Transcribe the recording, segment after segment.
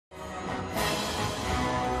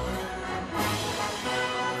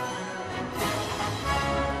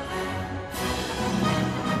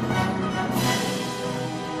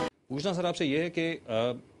पूछना सर आपसे ये है कि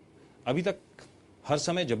अभी तक हर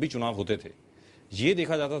समय जब भी चुनाव होते थे ये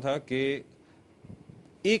देखा जाता था कि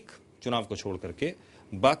एक चुनाव को छोड़ करके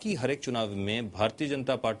बाकी हर एक चुनाव में भारतीय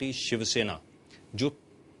जनता पार्टी शिवसेना जो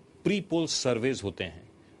प्री पोल सर्वेज होते हैं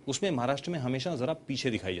उसमें महाराष्ट्र में हमेशा जरा पीछे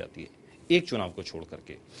दिखाई जाती है एक चुनाव को छोड़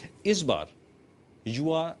करके। इस बार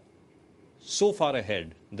you are so far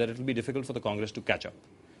ahead that it will be difficult for the Congress to catch up,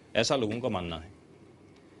 ऐसा लोगों का मानना है।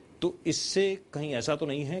 तो इससे कहीं ऐसा तो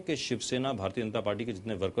नहीं है कि शिवसेना भारतीय जनता पार्टी के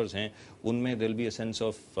जितने वर्कर्स हैं उनमें there be a sense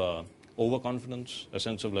of over confidence, a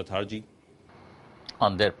sense of lethargy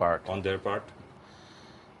on their part? on their part?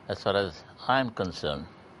 As far as I'm concerned,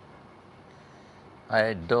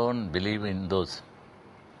 I don't believe in those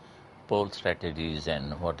poll strategies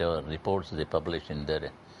and whatever reports they publish in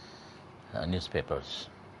their newspapers.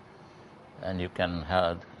 And you can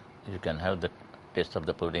have the taste of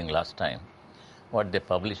the pudding last time. What they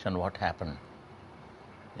publish and what happened,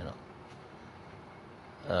 you know.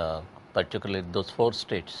 Particularly those 4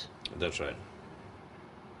 states. That's right.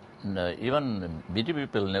 Even BJP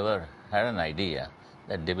people never had an idea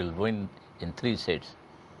that they will win in 3 states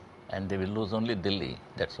and they will lose only Delhi,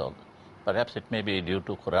 that's all. Perhaps it may be due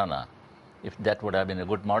to Corona. If that would have been a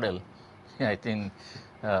good model, I think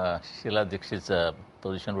Sheila Dixit's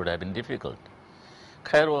position would have been difficult.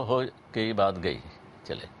 खैर वो हो गई, बात गई,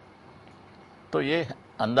 चले। तो ये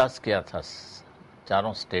अंदाज किया था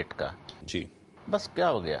 4 स्टेट का जी, बस क्या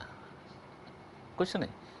हो गया, कुछ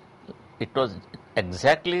नहीं। It was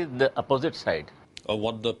exactly the opposite side of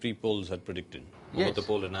what the pre-polls had predicted, yes. what the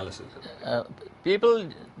poll analysis. People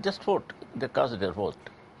just vote, they cast their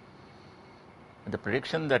vote. The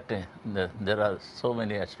prediction that there are so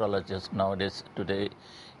many astrologers nowadays today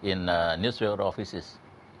in newspaper offices,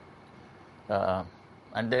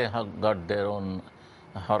 and they have got their own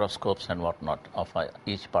horoscopes and whatnot of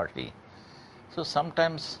each party. So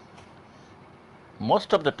sometimes,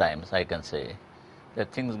 most of the times I can say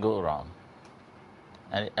that things go wrong,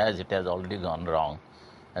 and as it has already gone wrong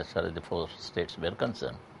as far as the 4 states were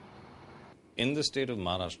concerned. In the state of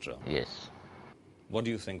Maharashtra, Yes. what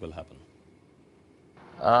do you think will happen?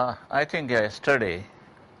 I think yesterday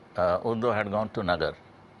Udhav had gone to Nagar,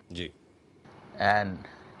 Ji. and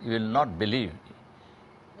you will not believe,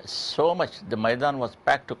 so much, the Maidan was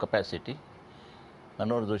packed to capacity.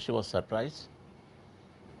 Manoj Doshi was surprised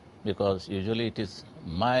because usually it is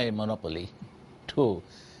my monopoly to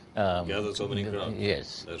Gather so many crowds.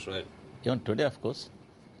 Yes. That's right. Even today, of course.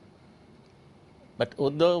 But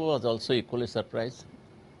Udhav was also equally surprised.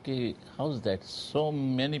 How's that? So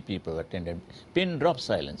many people attended. Pin drop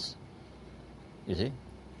silence. You see?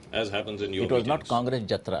 As happens in your It was meetings. not Congress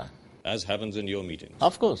Jatra. As happens in your meetings.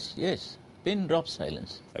 Of course, yes. Pin drop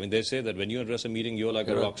silence. I mean, they say that when you address a meeting, you're like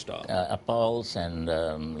a rock star. Applause and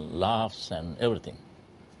laughs and everything.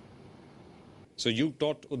 So you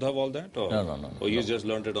taught Udhav all that? Or, No. Or you just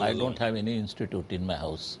learned it on I his own? don't have any institute in my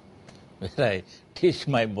house where I teach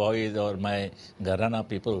my boys or my Gharana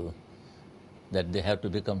people that they have to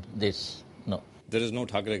become this. No. There is no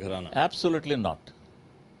Thackeray Gharana. Absolutely not.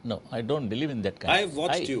 No, I don't believe in that kind. I've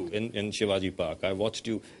watched you in Shivaji Park. I've watched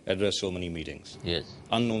you address so many meetings. Yes.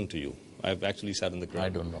 Unknown to you. I've actually sat in the crowd. I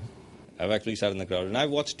don't know. I've actually sat in the crowd. And I've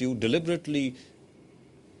watched you deliberately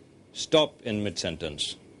stop in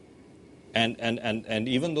mid-sentence. And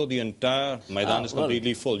even though the entire Maidan is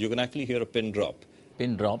completely full, you can actually hear a pin drop.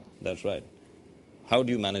 Pin drop. That's right. How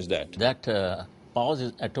do you manage that? That pause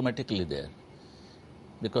is automatically there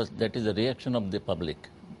because that is the reaction of the public,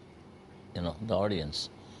 the audience.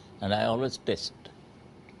 And I always test.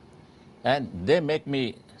 And they make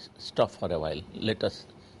me stop for a while. Let us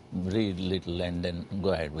breathe a little and then go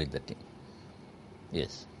ahead with the thing.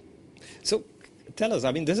 Yes. So tell us,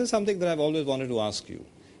 I mean, this is something that I've always wanted to ask you.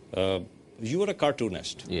 You were a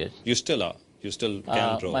cartoonist. Yes. You still are. You still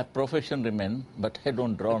can draw. My profession remains, but I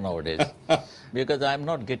don't draw nowadays because I'm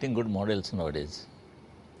not getting good models nowadays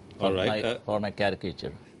All right. for my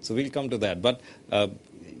caricature. So we'll come to that. But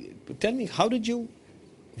tell me, how did you,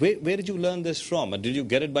 where did you learn this from? Did you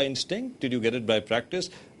get it by instinct? Did you get it by practice?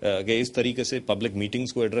 कि इस तरीके से public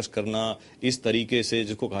meetings को address करना, इस तरीके से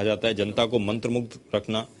जिसको कहा जाता है जनता को मंत्रमुग्ध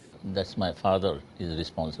रखना. That's my father is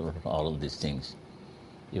responsible for all of these things.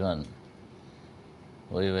 Even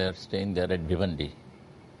we were staying there at Bhiwandi,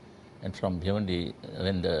 and from Bhiwandi,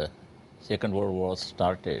 when the Second World War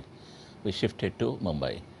started, we shifted to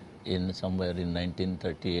Mumbai in somewhere in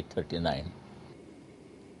 1938-39.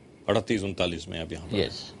 38-39 में आप यहाँ पर.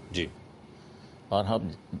 Yes. जी. और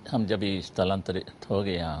हम जब भी स्थलांतरित हो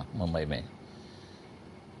गए यहाँ मुंबई में,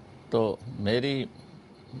 तो मेरी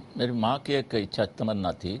माँ की एक इच्छा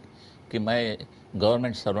तमन्ना थी कि मैं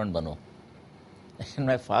government servant बनूं. And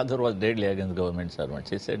my father was deadly against government servants.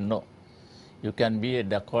 He said, no, you can be a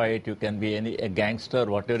dacoit, you can be a gangster,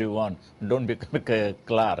 whatever you want. Don't become a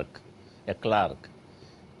clerk. A clerk.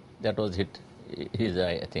 That was his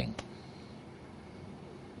I think.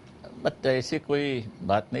 But ऐसी कोई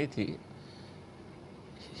बात नहीं थी.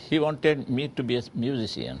 He wanted me to be a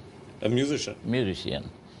musician. A musician? Musician.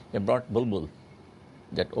 He brought bulbul,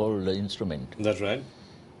 that old instrument. That's right.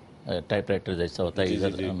 Typewriter जैसा होता है,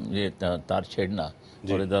 इधर ये तार छेड़ना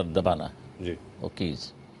और इधर दबाना, वो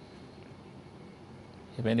keys.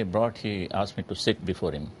 When he brought, he asked me to sit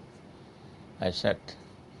before him. I sat.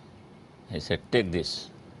 He said, take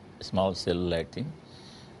this small cellulite thing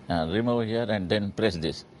and remove here and then press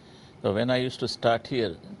this. So when I used to start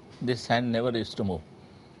here, this hand never used to move.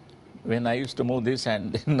 When I used to move this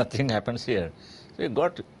hand, nothing happens here. So he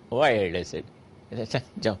got wild, I said.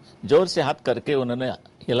 जाओ, जोर से हाथ करके उन्होंने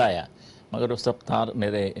हिलाया, मगर वो सब तार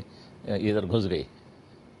मेरे इधर घुस गई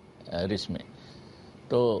रिस में,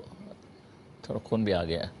 तो थोड़ा खून भी आ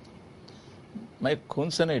गया. मैं खून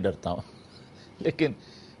से नहीं डरता हूँ, लेकिन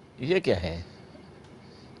ये क्या है,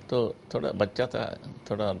 तो थोड़ा बच्चा था,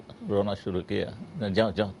 थोड़ा रोना शुरू किया.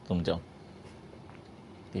 जाओ जाओ तुम जाओ,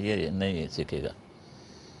 ये नहीं सीखेगा.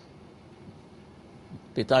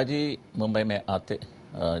 पिताजी मुंबई में आते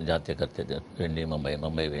जाते करते थे, Wendy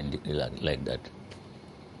Mumbai Wendy, like that.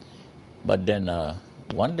 But then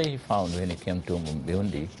one day he found, when he came to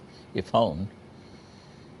Bhiwandi, he found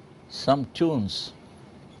some tunes,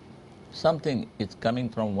 something is coming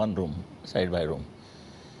from one room, side by room.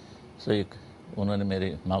 So उन्होंने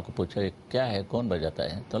मेरी माँ को पूछा, ये क्या है, कौन बजाता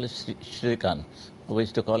है? तो Shrikant, we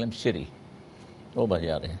used to call him Shri, वो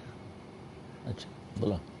बजा रहे हैं. अच्छा,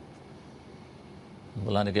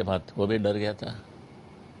 बुलाने के बाद वो भी डर गया था.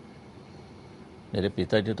 मेरे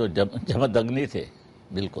पिताजी तो जबरदग्नि थे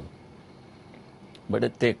बिल्कुल, बड़े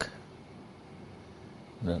तेक.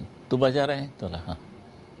 तू बजा रहे हैं? तो हाँ,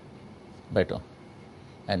 बैठो.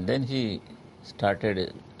 And then he started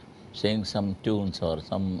saying some tunes और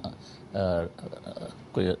सम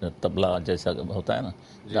कोई तबला जैसा होता है ना,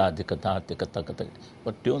 राधिकता तिकता कतक,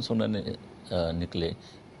 और ट्यून्स उन्होंने निकले.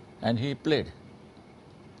 And he played.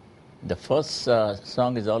 The first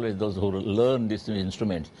song is always those who learn these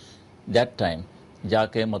instruments. That time,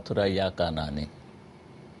 जाके मथुरा या कान्हा,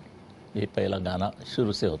 ये पहला गाना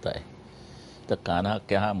शुरू से होता है. तो कान्हा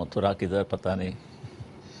क्या, मथुरा किधर, पता नहीं.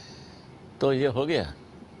 तो ये हो गया,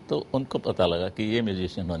 तो उनको पता लगा कि ये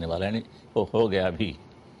म्यूजिशियन होने वाला है. नहीं, वो हो गया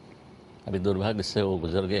अभी दुर्भाग्य से वो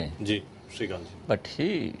गुजर गए जी, Shrikant. But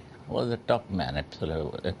he was a top man,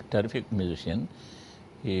 a terrific musician.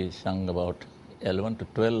 He sang about 11 to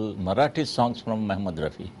 12 Marathi songs from Muhammad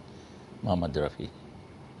Rafi.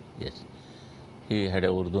 Yes. He had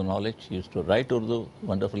a Urdu knowledge. He used to write Urdu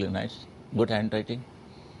wonderfully nice. Good handwriting.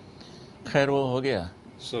 खैर वो हो गया.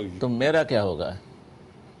 तो मेरा क्या होगा,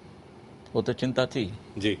 वो तो चिंता थी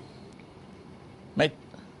जी. मैं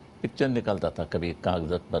पिक्चर निकालता था, कभी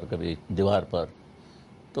कागज़त पर, कभी दीवार पर.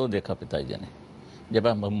 तो देखा पिताजी ने. जब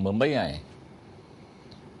हम मुंबई आए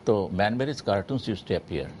तो बैनबेरीज cartoons used to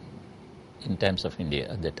appear in Times of India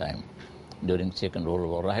at that time, during Second World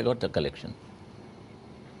War. I got the collection.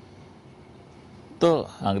 तो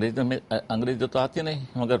अंग्रेजी तो आती नहीं,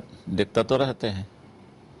 मगर देखता तो रहते हैं.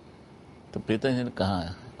 तो पिताजी ने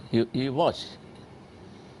कहा, ये वॉच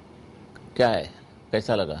क्या है,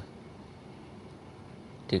 कैसा लगा,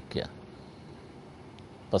 ठीक किया,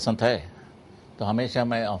 पसंद है? तो हमेशा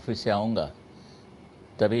मैं ऑफिस से आऊँगा,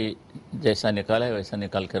 तभी जैसा निकाला है वैसा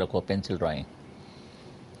निकाल के रखो, पेंसिल ड्राइंग.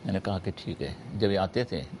 मैंने कहा कि ठीक है. जब ये आते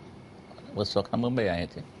थे, उस वक्त हम मुंबई आए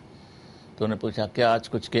थे, तो उन्होंने पूछा, क्या आज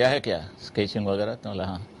कुछ किया है क्या, स्केचिंग वगैरह? तो बोला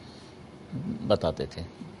हाँ, बताते थे.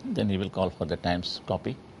 Then he will call for the times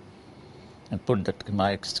copy and put that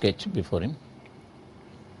my sketch before him.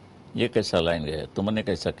 ये कैसा लाइन गया, तुमने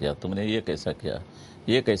कैसा किया, तुमने ये कैसा किया,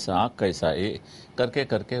 ये कैसा, आँख कैसा, ये करके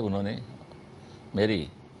करके उन्होंने मेरी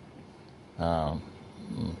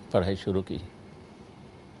पढ़ाई शुरू की.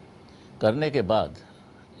 करने के बाद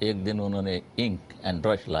एक दिन उन्होंने इंक एंड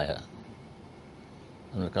ब्रश लाया.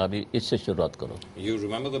 उन्होंने कहा, अभी इससे शुरुआत करो. You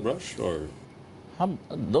remember the brush or? हम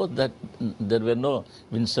those that there were no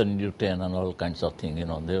Winston Newton and all kinds of things, you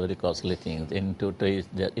know, they were very costly things. In today's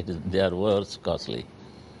they are worse costly.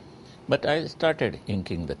 But I started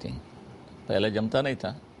inking the thing. पहले जमता नहीं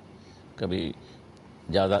था, कभी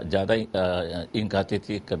ज़्यादा ink आती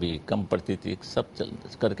थी, कभी कम पड़ती थी. सब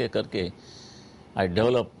करके करके I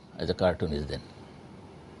developed as a cartoonist then.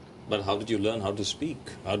 But how did you learn how to speak?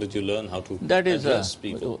 How did you learn how to address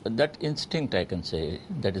people? That instinct, I can say,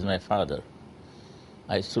 that is my father.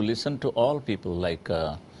 I used to listen to all people, like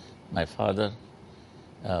my father,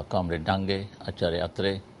 Comrade Dange, Acharya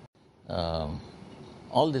Atre.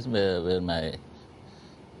 All these were my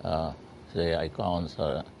say icons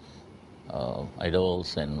or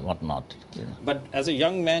idols and whatnot. You know. But as a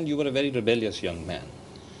young man, you were a very rebellious young man.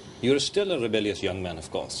 You're still a rebellious young man,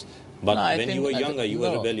 of course. But No, when you were younger, you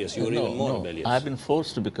were rebellious. You were even more rebellious. I've been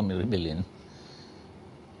forced to become a rebellion.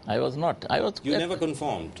 I was not. You never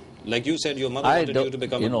conformed. Like you said, your mother wanted you to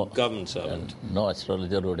become a government servant. No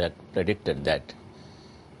astrologer would have predicted that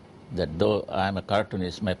though I am a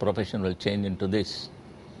cartoonist, my profession will change into this.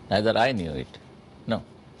 Neither I knew it. No,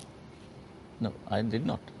 I did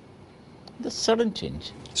not. The sudden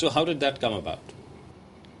change. So how did that come about?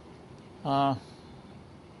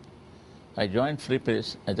 I joined Free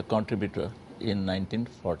Press as a contributor in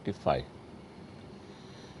 1945.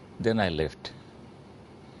 Then I left.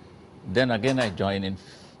 Then again I joined in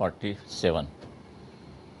 47.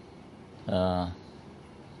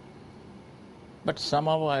 But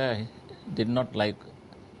somehow I did not like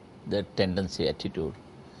that tendency, attitude.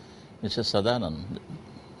 Mr. Sadanand,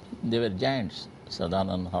 they were giants.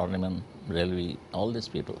 Sadanand, Horniman, Relvi, all these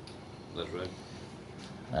people. That's right.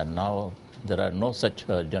 And now there are no such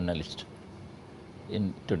journalists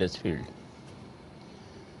in today's field.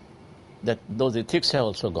 That those ethics have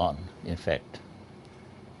also gone, in fact.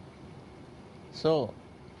 So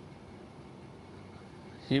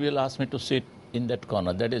he will ask me to sit in that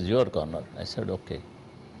corner. That is your corner. I said, okay.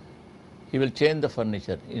 He will change the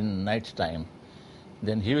furniture in night's time.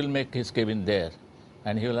 Then he will make his cabin there.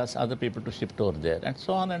 And he will ask other people to shift over there. And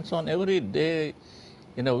so on and so on. Every day,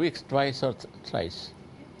 in a week, twice or thrice.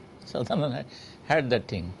 So then I had that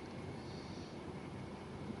thing.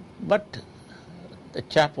 But the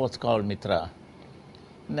chap was called Mitra.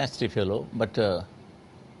 Nasty fellow, but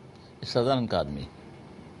साधारण का आदमी.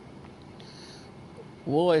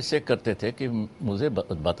 वो ऐसे करते थे कि मुझे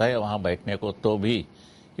बताया वहाँ बैठने को तो भी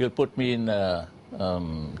he will put me in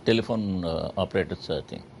telephone operator's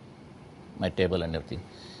thing, my table and everything,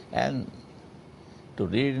 and to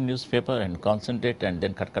read newspaper and concentrate and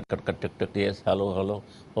then cut, yes, hello,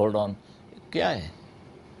 hold on, क्या है?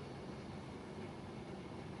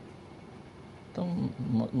 तो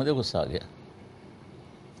मुझे गुस्सा आ गया.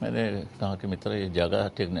 मैंने कहा कि मित्र ये जगह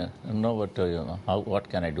ठीक नहीं. No but how what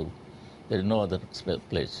can I do, there is no other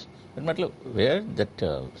place. मतलब where that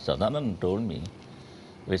Sadanand told me,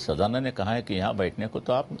 वे सदानंद ने कहा है कि यहाँ बैठने को,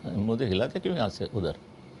 तो आप मुझे हिलाते क्यों यहाँ से उधर?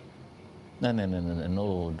 नहीं,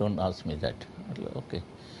 no don't ask me that. मतलब okay.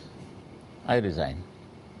 I resign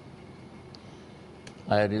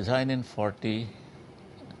in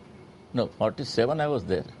 47 I was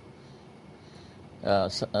there.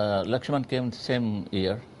 Lakshman came same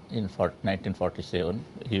year in 1947.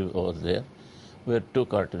 He was there. We were two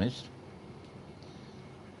cartoonists.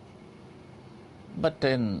 But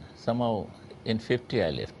then somehow in 50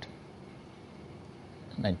 I left.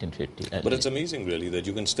 1950. But it's amazing really that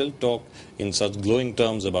you can still talk in such glowing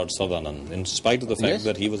terms about Sadanand in spite of the fact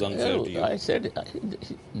that he was unfair to you. I said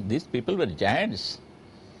these people were giants.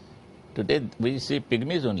 Today we see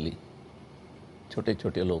pygmies only.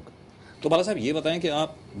 छोटे लोग. तो बाला साहब ये बताएं कि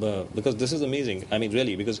आप, because this is amazing, I mean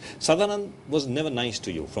really, because Sadanand was never nice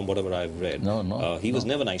to you from whatever I've read. He was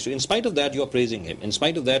never nice to you. In spite of that, you are praising him. In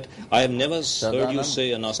spite of that, I have never heard you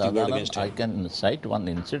say a nasty word against him. I can cite one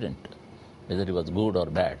incident, whether it was good or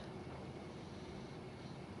bad.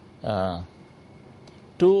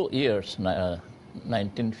 2 years,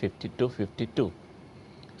 1952,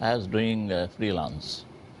 I was doing freelance.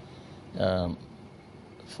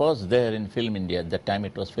 First there in Film India, at that time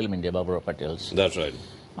it was Film India, Babura Patel's. That's right.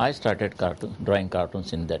 I started drawing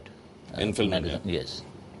cartoons in that in Film magazine. India? Yes.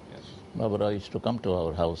 Babura used to come to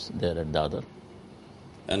our house there at Dadar.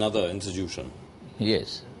 Another institution?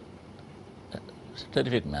 Yes.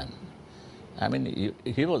 Terrific man. I mean,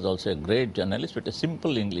 he was also a great journalist with a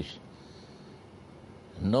simple English.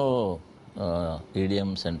 No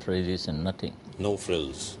idioms and phrases and nothing. No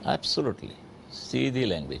frills? Absolutely. Seedhi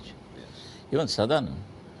language. Yes. Even Sadanand,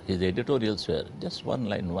 his editorials were just one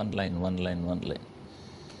line.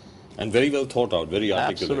 And very well thought out, very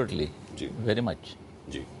articulate. Absolutely. Ji. Very much.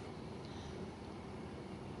 Ji.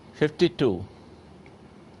 52,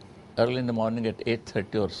 early in the morning at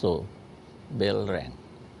 8:30 or so, bell rang,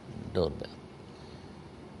 doorbell.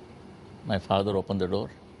 My father opened the door,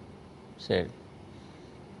 said,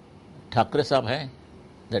 Thackeray साहब है?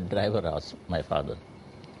 That driver asked my father.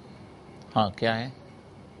 हाँ, क्या है?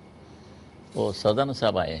 वो सदानंद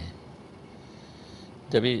साहब आए हैं.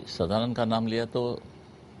 जब ही सदानंद का नाम लिया तो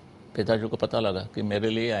पिताजी को पता लगा कि मेरे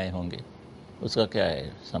लिए आए होंगे, उसका क्या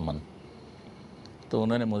है संबंध. तो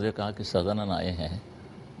उन्होंने मुझे कहा कि सदानंद आए हैं,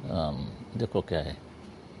 देखो क्या है.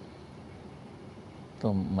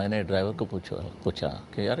 तो मैंने ड्राइवर को पूछा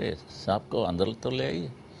कि अरे साहब को अंदर तो ले आइए,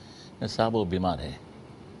 साहब वो बीमार है.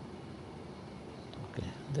 Okay.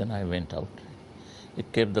 Then I went out. He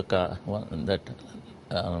kept the car, that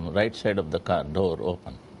right side of the car door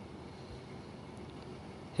open.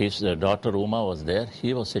 His daughter Uma was there.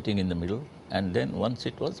 He was sitting in the middle, and then one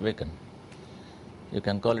seat was vacant. You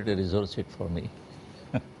can call it a reserve seat for me.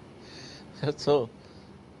 So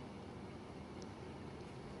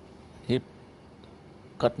he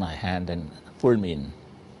cut my hand and pulled me in.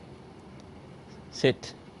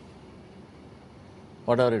 Sit.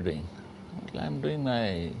 What are you doing? I'm doing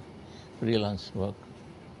my freelance work.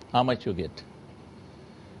 How much you get?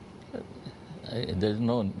 There's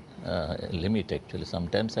no limit actually.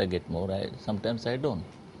 Sometimes I get more, sometimes I don't.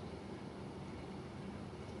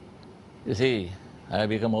 You see, I have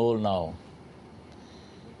become old now.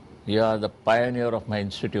 You are the pioneer of my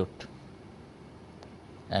institute.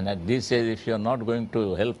 And at this age, if you are not going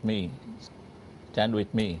to help me, stand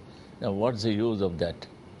with me, then what's the use of that?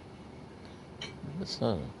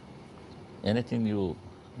 Sir, anything you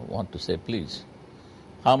want to say, please.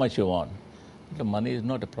 How much you want? The money is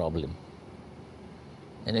not a problem.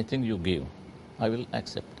 Anything you give, I will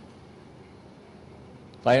accept.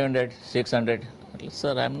 500, 600.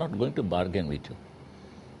 Sir, I am not going to bargain with you.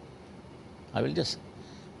 I will just,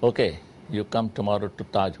 okay, you come tomorrow to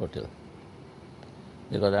Taj Hotel.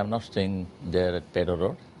 Because I am not staying there at Pedder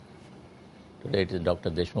Road. Today it is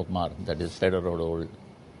Dr. Deshmukh Marg, that is Pedder Road old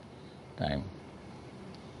time.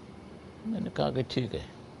 मैंने कहा कि ठीक है,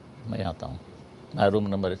 मैं आता हूँ. My room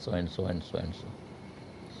number is so and so and so and so.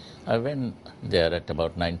 I went there at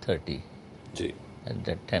about 9:30. Ji. At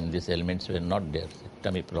that time, these elements were not there,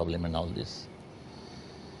 tummy problem and all this.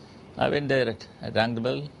 I went there, I rang the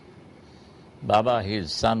bell. Baba,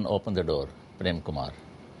 his son, opened the door, Prem Kumar.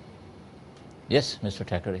 Yes, Mr.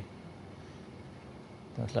 Thackeray.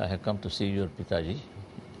 I have come to see your Pitaji,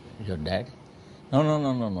 your dad.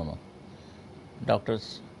 No.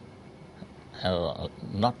 Doctors have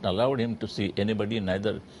not allowed him to see anybody,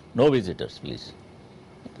 neither, no visitors, please.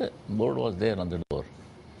 The board was there on the door.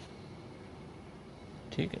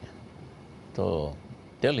 ठीक है. So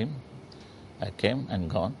tell him I came and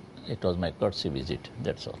gone. It was my courtesy visit,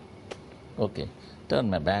 that's all. Okay. Turn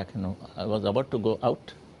my back, I was about to go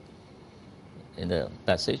out in the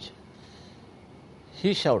passage.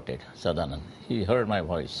 He shouted, Sadanand. He heard my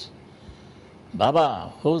voice.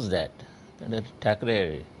 Baba, who's that?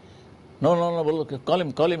 Thackeray. No, call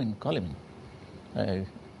him in.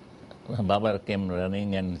 Baba came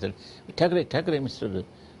running and said, Thackeray, Mr.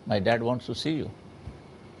 My dad wants to see you.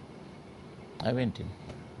 I went in.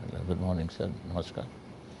 Good morning, sir. Namaskar.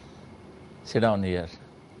 Sit down here.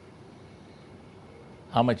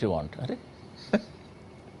 How much you want?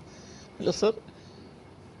 Hello, sir.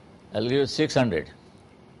 I'll give you 600.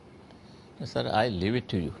 Sir, I leave it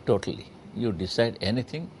to you totally. You decide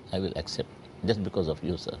anything, I will accept, just because of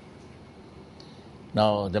you, sir.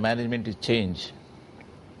 Now, the management is changed.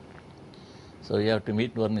 So you have to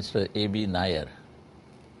meet one Mr. A.B. Nair,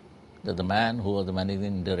 the man who was the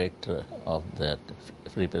managing director of that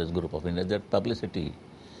Free Press Group of India, that publicity,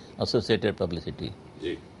 associated publicity.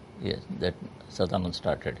 Ji. Yes, that Sadanand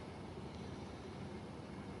started.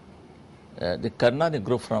 The Karnani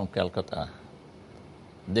group from Calcutta,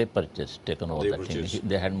 they taken over that thing.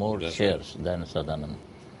 They had more shares than Sadanand.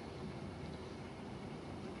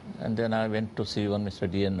 And then I went to see one Mr.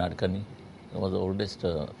 D.N. Nadkani. He was the oldest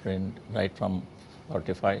friend right from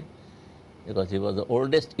 45, because he was the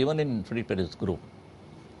oldest even in Free Press Group.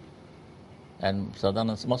 And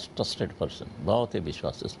Sadanand's most trusted person. बहुत ही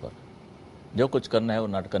विश्वास इस पर. जो कुछ करना है वो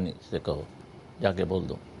नाटकनी से कहो, जाके बोल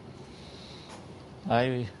दो.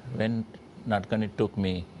 I went, Nadkani took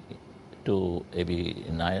me to A.B.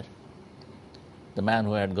 Nair, the man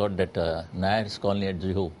who had got that Nair's colony at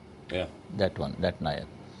Juhu. Yeah. That one, that Nair.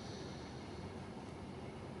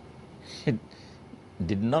 He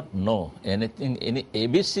did not know anything, any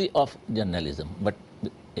ABC of journalism, but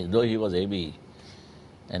though he was AB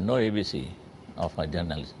and no ABC of my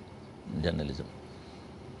journalism.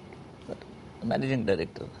 But managing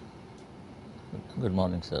director, good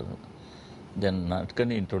morning, sir. Then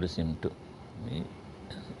Nadkani introduced him to me,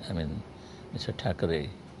 Mr. Thackeray.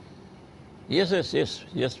 Yes,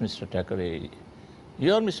 Mr. Thackeray.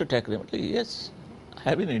 You are Mr. Thackeray? Yes, I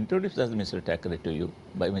have been introduced as Mr. Thackeray to you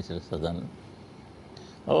by Mr. Sadanand.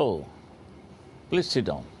 Oh, please sit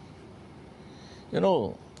down.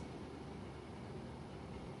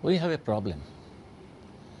 We have a problem.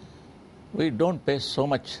 We don't pay so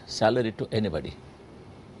much salary to anybody.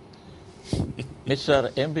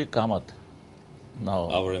 Mr. M.B. Kamath, now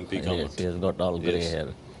Our MP Kamath. Yes, he has got all grey hair.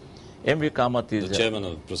 M.V. Kamath is the chairman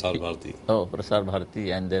of Prasar Bharati. Oh, Prasar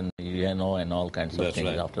Bharati, and then UNO and all kinds of That's things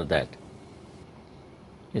right. after that.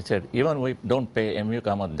 He said, even we don't pay M.V.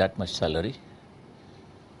 Kamath that much salary.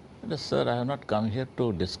 I said, sir, I have not come here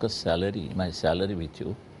to discuss salary, my salary with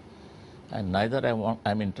you. And neither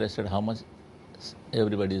I'm interested how much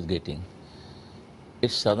everybody is getting.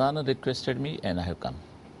 If Sadhana requested me, and I have come.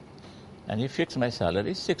 And he fixed my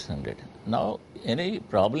salary 600. Now, any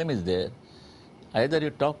problem is there, either you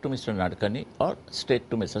talk to Mr. Nadkarni or straight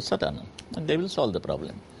to Mr. Sadhana, and they will solve the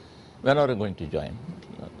problem. When are you going to join?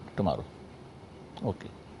 Tomorrow. Okay.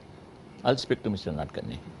 I'll speak to Mr.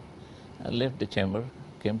 Nadkarni. I left the chamber,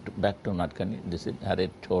 came back to Nadkarni. They said, "Hare,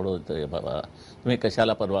 छोड़ो तो बाबा, तुम्ही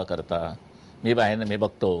कशाला परवा करता? मी आहे ना, मी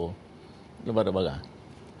बघतो." बरं बघा.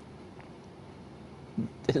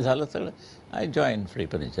 ते झालं सगळं. I joined Free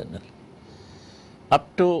Press Journal.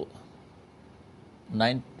 Up to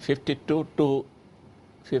 52 to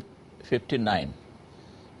 59,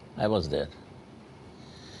 I was there.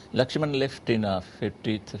 Lakshman left in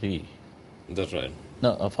 53. That's right.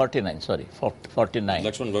 No, 49, sorry, 49.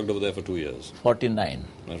 Lakshman worked over there for 2 years. 49.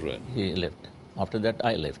 That's right. He left. After that,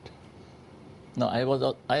 I left. No,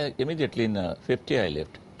 I immediately in 50, I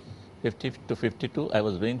left. 50 to 52, I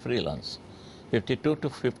was doing freelance. 52 to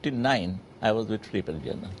 59, I was with Free Press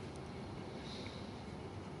Journal.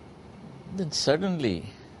 Then suddenly,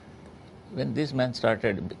 when this man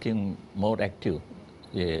started becoming more active,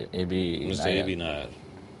 A.B. Mr. A.B. Nair.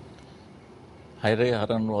 Hare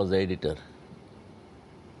Haran was the editor.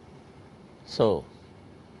 So,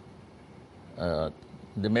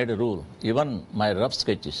 they made a rule, even my rough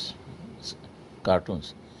sketches,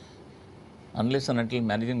 cartoons, unless and until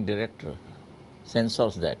managing director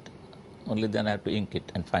censors that, only then I have to ink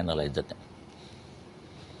it and finalize the thing.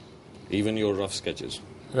 Even your rough sketches?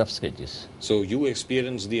 Rough sketches. So you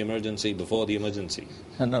experienced the emergency before the emergency?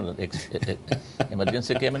 No.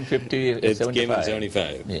 Emergency came in 50, It 75. came in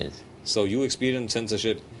 75. Yes. So you experienced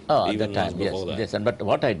censorship At even that time, before that? Yes. But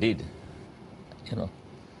what I did,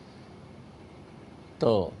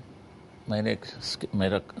 तो मैंने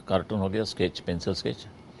मेरा cartoon हो गया sketch pencil sketch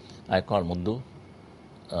I call मुद्दू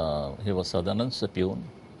he was Sadanand peon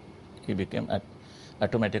he became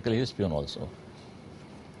automatically his peon also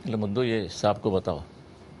એટલે मुद्दू ये साहब को बताओ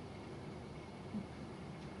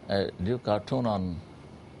do cartoon on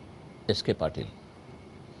SK. Patil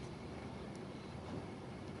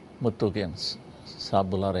मुद्दू के साहब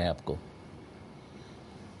बुला रहे हैं आपको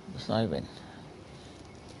साहब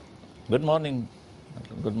Good morning.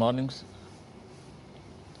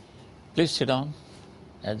 Please sit down,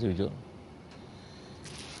 as usual.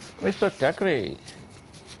 Mr. Thackeray,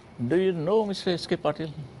 do you know Mr. S.K.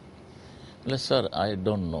 Patil? Yes, sir, I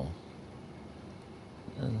don't know.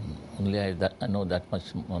 Only I know that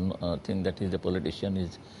much thing that he's a politician.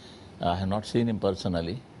 I have not seen him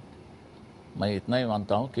personally. मैं इतना ही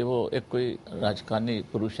मानता हूँ कि वो एक कोई राजकारणी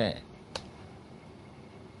पुरुष है.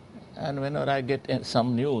 And whenever I get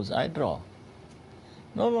some news, I draw.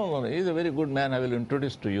 No, he's a very good man. I will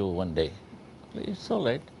introduce to you one day. It's all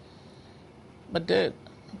right. But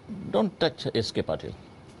don't touch S.K. Patil.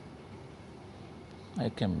 I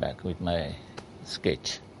came back with my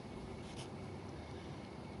sketch.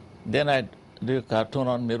 Then I do a cartoon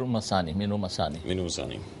on Minu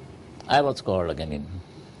Masani. I was called again in.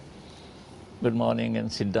 Good morning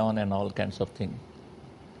and sit down and all kinds of things.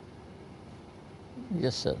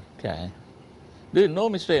 Yes, sir. Kya hai? Do you know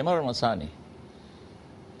Mr. M.R. Masani?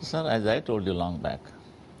 Sir, as I told you long back,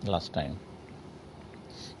 last time,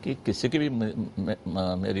 कि किसी की भी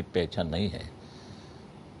मेरी पहचान नहीं है.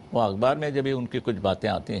 वो अखबार में जब भी उनकी कुछ बातें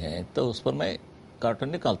आती हैं तो उस पर मैं कार्टून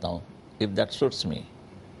निकालता हूँ, if that suits me.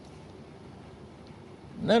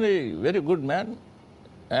 Very, very good man,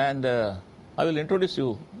 and I will introduce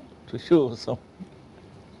you to you some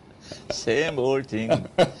same old thing.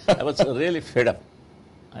 I was really fed up.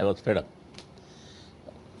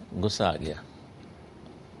 गुस्सा आ गया.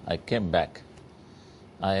 I came back.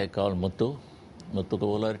 I called Muttu. Muttu को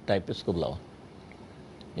बोला typist को बुलाओ.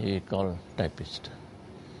 He called typist.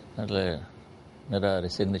 मतलब मेरा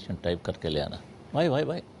resignation type करके ले आना.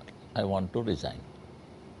 Why? I want to resign.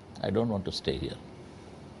 I don't want to stay here.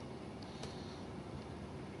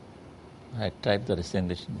 I typed the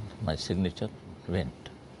resignation. My signature went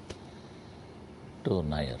to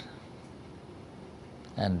Nair.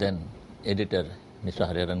 And then editor, Mr.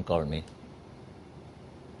 Hariharan, called me.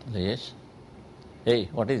 Yes. Hey,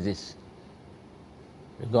 what is this?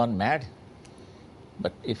 You've gone mad?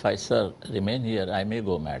 But if I, sir, remain here, I may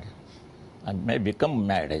go mad. I may become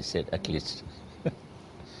mad, I said, at least.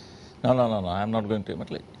 No, I'm not going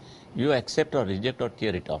to. You accept or reject or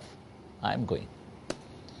tear it off. I'm going.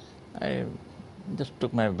 I just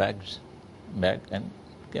took my bag and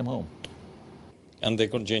came home. And they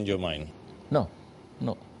couldn't change your mind? No,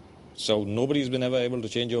 no. So nobody's been ever able to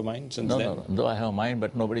change your mind since then? No. Though I have a mind,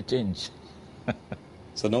 but nobody changed.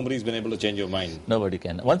 So nobody's been able to change your mind? Nobody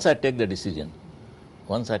can. Once I take the decision,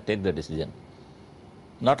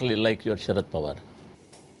 not like your Sharad Pawar.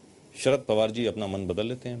 Sharad Pawar ji अपना मन बदल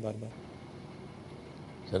लेते हैं बार बार?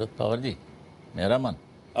 शरद पवार जी, मेरा मन?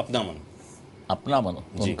 अपना मन? अपना मन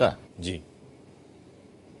उनका? जी.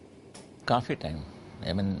 काफी time.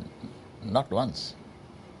 I mean, not once.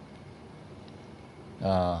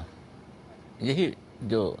 यही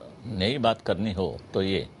जो नई बात करनी हो तो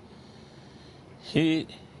ये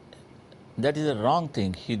that is a wrong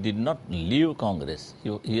thing. He did not leave Congress.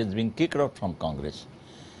 He has been kicked out from Congress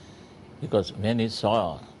because when he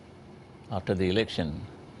saw after the election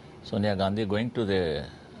Sonia Gandhi going to the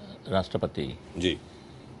Rashtrapati ji.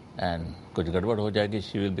 and कुछ गड़बड़ हो जाएगी,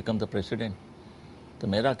 she will become the president, तो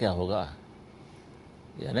मेरा क्या होगा,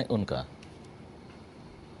 यानी उनका.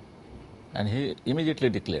 And he immediately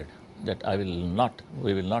declared that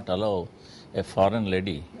we will not allow a foreign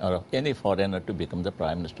lady or any foreigner to become the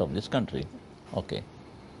prime minister of this country. Okay.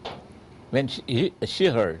 When she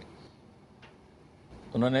heard,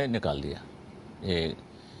 उन्होंने निकाल दिया ये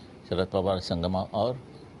शरद पवार, संगमा और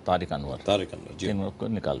तारिक अनवर जी. इन लोग को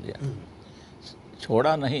निकाल दिया.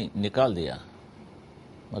 छोड़ा नहीं, निकाल दिया.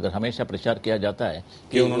 मगर हमेशा प्रचार किया जाता है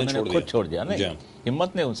कि उन्होंने खुद छोड़ दिया. नहीं,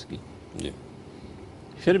 हिम्मत नहीं उसकी. जी.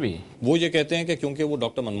 फिर भी वो ये कहते हैं कि क्योंकि वो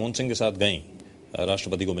डॉक्टर मनमोहन सिंह के साथ गई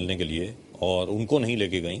राष्ट्रपति को मिलने के लिए और उनको नहीं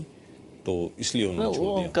लेके गई तो इसलिए उन्होंने छोड़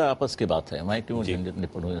दिया. उनका आपस की बात है, मैं क्यों झंझट नहीं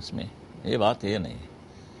पढ़ूँ इसमें. ये बात ये नहीं,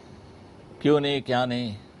 क्यों नहीं, क्या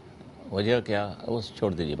नहीं, वजह क्या, उस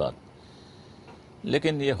छोड़ दीजिए बात.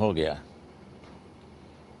 लेकिन ये हो गया.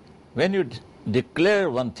 When you declare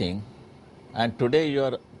one thing and today you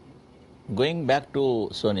are going back to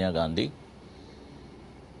Sonia Gandhi,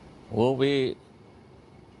 वो भी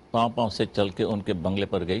पाँव से चल के उनके बंगले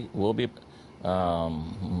पर गई, वो भी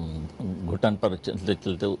घुटन पर चलते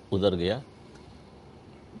चलते उधर गया.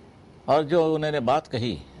 और जो उन्होंने बात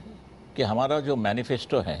कही कि हमारा जो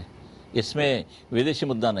मैनिफेस्टो है इसमें विदेशी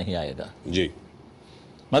मुद्दा नहीं आएगा जी,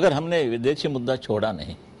 मगर हमने विदेशी मुद्दा छोड़ा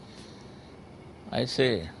नहीं.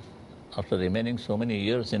 ऐसे after remaining so many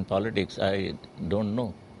years in politics, I don't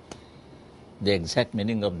know the exact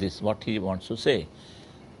meaning of this, what he wants to say.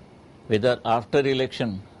 Whether after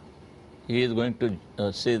election he is going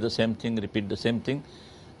to say the same thing, repeat the same thing,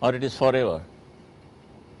 or it is forever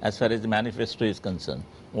as far as the manifesto is concerned.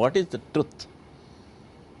 What is the truth?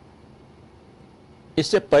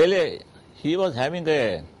 इससे पहले he was having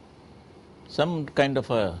some kind of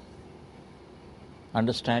a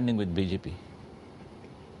understanding with BJP.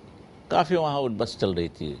 काफ़ी वहाँ उठबस चल रही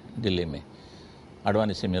थी दिल्ली में.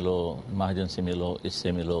 अडवाणी से मिलो, महाजन से मिलो,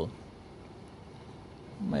 इससे मिलो.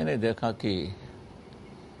 मैंने देखा कि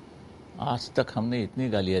आज तक हमने इतनी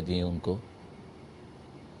गालियाँ दी उनको,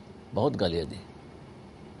 बहुत गालियाँ दी,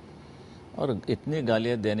 और इतनी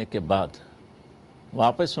गालियाँ देने के बाद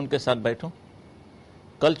वापस उनके साथ बैठूं.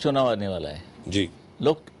 कल चुनाव आने वाला है जी.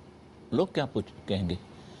 लोग क्या कहेंगे,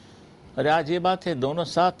 अरे आज ये बात है दोनों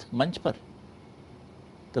साथ मंच पर,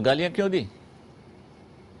 तो गालियां क्यों दी.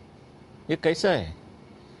 ये कैसा है.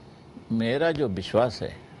 मेरा जो विश्वास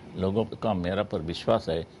है, लोगों का मेरा पर विश्वास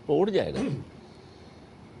है, वो उड़ जाएगा.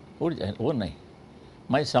 वो नहीं.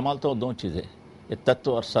 मैं संभालता हूँ दो चीज़ें, ये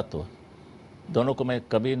तत्व और सत्व, दोनों को मैं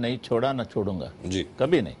कभी नहीं छोड़ा, ना छोड़ूंगा जी.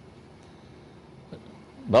 कभी नहीं.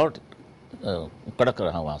 बहुत कड़क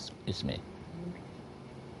रहा हूँ इसमें.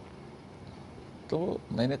 तो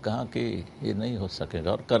मैंने कहा कि ये नहीं हो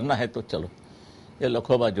सकेगा, और करना है तो चलो, ये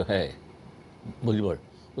लखोबा जो है भुजबड़,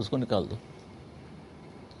 उसको निकाल दो.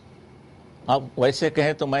 आप वैसे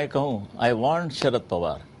कहें तो मैं कहूँ, I want Sharad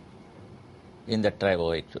Pawar in that tribe.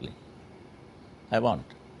 Actually I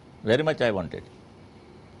want very much, I wanted.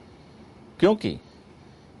 क्योंकि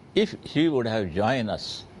if he would have join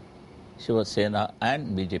us, Shiv Sena and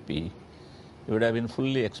BJP, he would have been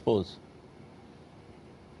fully exposed.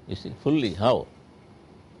 You see, fully. How?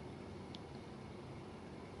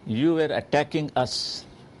 You were attacking us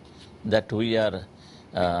that we are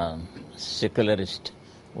secularist,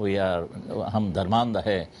 we are, हम धर्मांध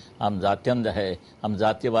है, हम जात्यंध है, हम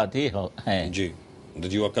जात्यवादी हैं. जी.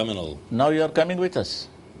 That you are communal. Now you are coming with us.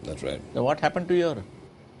 That's right. So what happened to your,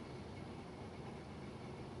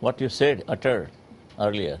 what you said, uttered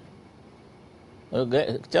earlier?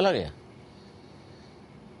 चला गया.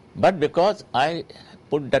 But because I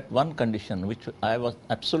put that one condition, which I was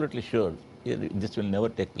absolutely sure this will never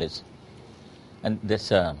take place, and this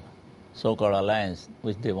so-called alliance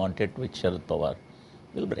which they wanted with Sharad Pawar,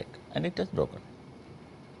 will break, and it has broken.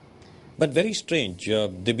 But very strange.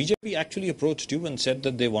 The BJP actually approached you and said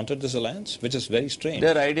that they wanted this alliance, which is very strange.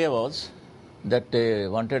 Their idea was that they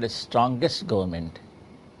wanted a strongest government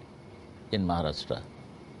in Maharashtra.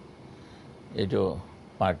 ये जो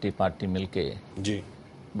party मिलके जी,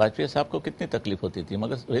 वाजपेयी साहब को कितनी तकलीफ होती थी,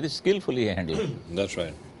 मगर very skilfully handle. that's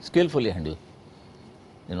right. Skillfully handle,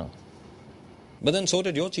 you know. But then so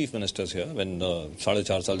did your chief ministers here when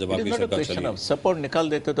 4.5 साल जब It is आपकी not a सरकार question चली. of support निकाल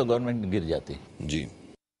देते तो गवर्नमेंट गिर जाती. जी,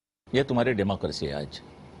 ये तुम्हारी डेमोक्रेसी है आज.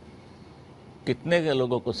 कितने के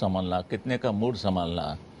लोगों को संभालना, कितने का मूड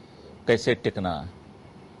संभालना, कैसे टिकना,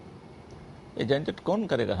 ये झंझट कौन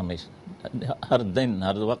करेगा हमेशा, हर दिन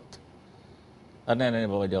हर वक्त. अरे नहीं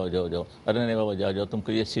बाबा जाओ जाओ जाओ, अरे नहीं बाबा जाओ जाओ,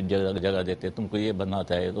 तुमको ये सीट जगह देते, तुमको ये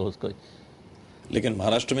बनाता है तो उसको. लेकिन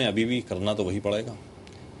महाराष्ट्र में अभी भी करना तो वही पड़ेगा,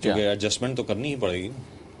 क्योंकि एडजस्टमेंट तो करनी ही पड़ेगी.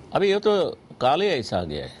 अभी ये तो काल ही ऐसा आ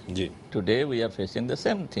गया है. जी, Today we are facing the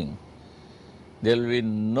same thing. There will be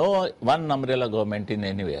no one umbrella government in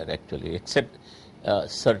anywhere actually, except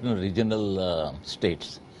certain regional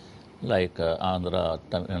states like Andhra,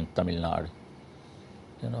 Tamil Nadu.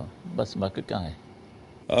 You know, बस बाकी क्या है.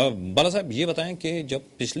 बाला साहब ये बताएं कि जब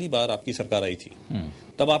पिछली बार आपकी सरकार आई थी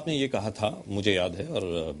तब आपने ये कहा था, मुझे याद है,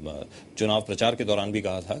 और चुनाव प्रचार के दौरान भी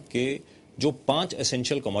कहा था कि जो 5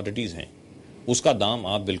 एसेंशियल कमोडिटीज हैं उसका दाम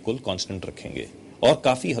आप बिल्कुल कांस्टेंट रखेंगे, और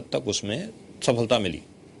काफी हद तक उसमें सफलता मिली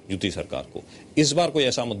यूपी सरकार को. इस बार कोई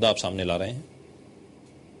ऐसा मुद्दा आप सामने ला रहे हैं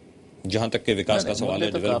जहां तक के विकास का सवाल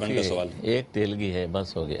है, डेवलपमेंट का सवाल है? एक तेलगी है,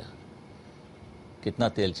 बस हो गया. कितना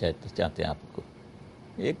तेल चाहते हैं आपको?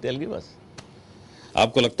 एक तेलगी बस.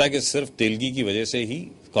 आपको लगता है कि सिर्फ तेलगी की वजह से ही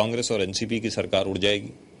कांग्रेस और एनसीपी की सरकार उड़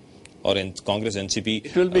जाएगी और कांग्रेस एनसीपी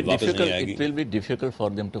वापस नहीं आएगी? It will be difficult for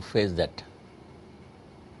them to face that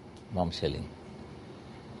bomb shelling.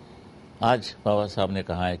 आज बाबा साहब ने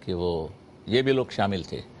कहा है कि वो ये भी लोग शामिल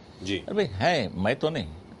थे. जी, अरे हैं, मैं तो नहीं,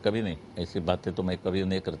 कभी नहीं, ऐसी बातें तो मैं कभी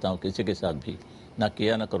नहीं करता हूँ किसी के साथ भी, ना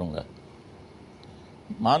किया ना करूँगा.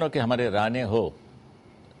 मानो कि हमारे राणे हो,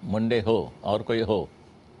 मुंडे हो और कोई हो,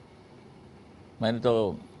 मैंने तो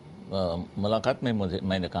मुलाकात में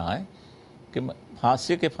मैंने कहा है कि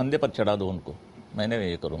फांसी के फंदे पर चढ़ा दो उनको, मैंने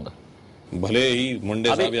ये करूँगा. भले ही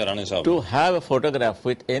मुंडे साहब या राणे साहब. To have a photograph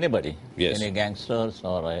with anybody, Yes. any gangsters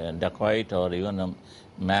or a dacoit or even a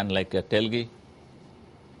man like a Telgi,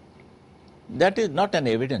 that is not an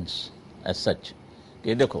evidence as such.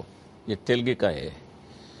 कि देखो ये तेलगी का है,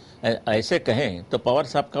 ऐसे कहें तो पवार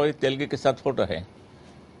साहब का भी तेलगी के साथ फोटो है.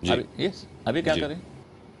 जी. अभी क्या जी. करें,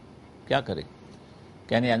 क्या करें?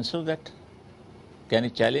 Can he answer that? Can he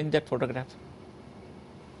challenge that photograph?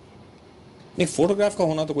 नहीं, फोटोग्राफ का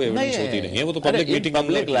होना तो कोई एविडेंस होती नहीं है, वो तो public meeting,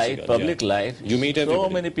 public life, you meet so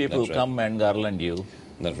everybody. many people That's right. come and garland you,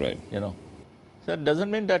 That's right. you know. So it doesn't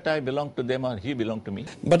mean that I belong to them or he belong to me.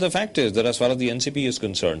 But the fact is that as far as the NCP is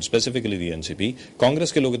concerned, specifically the NCP,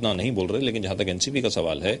 Congress के लोग इतना नहीं बोल रहे, लेकिन जहां तक NCP का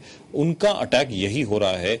सवाल है, उनका अटैक यही हो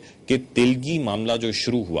रहा है कि तेलगी मामला जो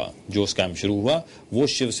शुरू हुआ, जो स्कैम शुरू हुआ, वो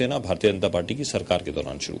शिवसेना भारतीय जनता पार्टी की सरकार के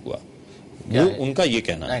दौरान शुरू हुआ. वो उनका ये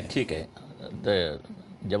कहना है. ठीक है,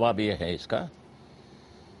 जवाब ये है इसका,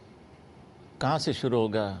 कहाँ से शुरू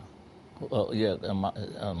होगा ये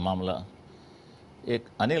मामला. एक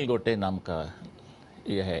अनिल गोटे नाम का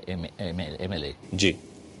यह है एमएलए जी,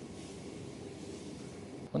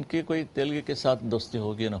 उनकी कोई तेलगी के साथ दोस्ती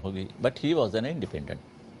होगी ना होगी, but he was an independent.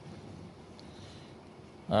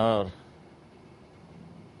 और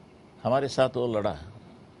हमारे साथ वो लड़ा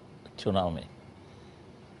चुनाव में,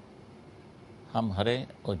 हम हारे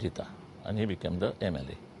और जीता, and he became the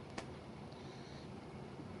MLA.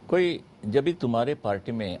 कोई जब भी तुम्हारे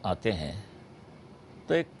पार्टी में आते हैं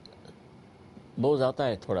तो एक बोझ आता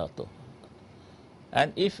है थोड़ा तो,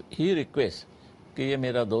 एंड इफ़ ही रिक्वेस्ट कि ये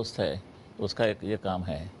मेरा दोस्त है, उसका एक ये काम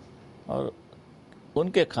है, और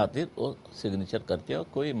उनके खातिर वो सिग्नेचर करके और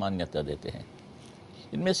कोई मान्यता देते हैं.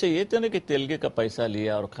 इनमें से ये तो नहीं कि तेलगी का पैसा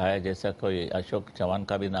लिया और खाया, जैसा कोई अशोक चौहान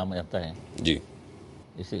का भी नाम आता है जी,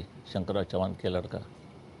 इसी शंकरराव चौहान के लड़का.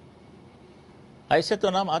 ऐसे तो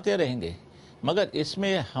नाम आते रहेंगे, मगर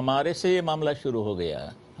इसमें हमारे से ये मामला शुरू हो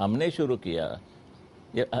गया, हमने शुरू किया,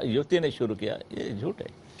 ये युवती ने शुरू किया, ये झूठ है.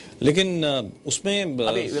 लेकिन उसमें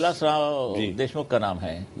अभी विलास राव देशमुख का नाम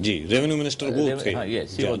है जी, रेवेन्यू मिनिस्टर वो थे. हाँ,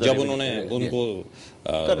 जब उन्होंने उनको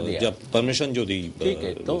जब परमिशन जो दी,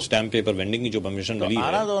 तो स्टैम्प पेपर वेंडिंग की जो परमिशन मिली है,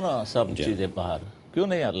 आना दो ना सब चीजें बाहर, क्यों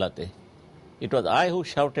नहीं लाते? It was I who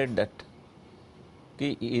shouted that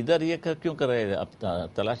कि इधर ये क्यों कर रहे हैं, अब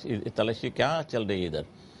तलाशी क्या चल रही है इधर,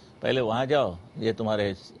 पहले वहाँ जाओ, ये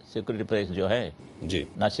तुम्हारे सिक्योरिटी प्रेस जो है जी,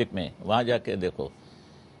 नासिक में, वहाँ जाके देखो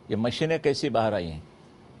ये मशीनें कैसी बाहर आई हैं.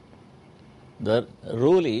 The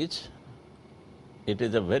rule is it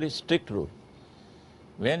is a very strict rule.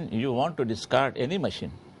 When you want to discard any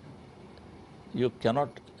machine, you cannot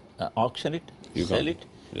auction it, sell it.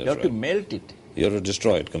 You have to melt it. You have to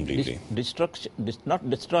destroy it completely. Not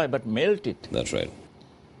destroy, but melt it. That's right.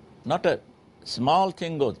 Not a small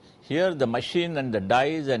thing goes. Here the machine and the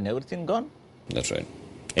dyes and everything gone. That's right.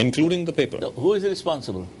 Including the paper. Who is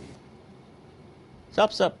responsible?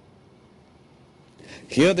 Sub.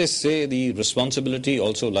 Here they say the responsibility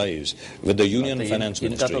also lies with the Union Finance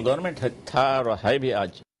इनका तो Ministry. Government था और है भी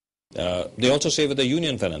आज. They also say with the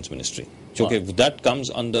Union Finance Ministry. So, okay, that comes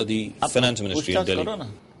under the Finance Ministry in Delhi. करो ना,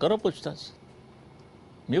 करो पूछताछ.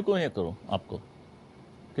 मैं क्यों ये करूँ आपको?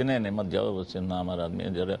 कि नहीं मत जाओ, उससे ना हमारा आदमी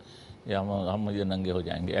जरा या हम मुझे नंगे हो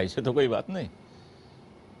जाएंगे. ऐसे तो कोई बात नहीं.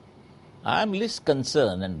 I am least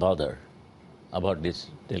concerned and bothered about this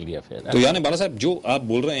Delhi affair. तो यानी बाला साहब जो आप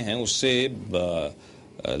बोल रहे हैं उससे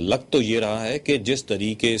लग तो ये रहा है कि जिस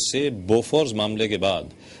तरीके से बोफोर्स मामले के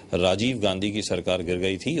बाद राजीव गांधी की सरकार गिर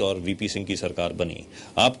गई थी और वीपी सिंह की सरकार बनी,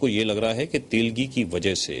 आपको ये लग रहा है कि तेलगी की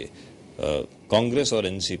वजह से कांग्रेस और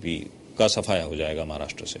एनसीपी का सफाया हो जाएगा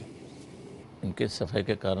महाराष्ट्र से? इनके सफाई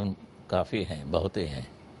के कारण काफ़ी हैं, बहुत ही हैं.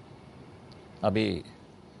 अभी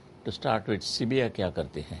टू स्टार्ट विथ सीबीआई क्या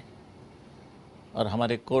करती हैं और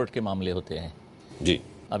हमारे कोर्ट के मामले होते हैं जी.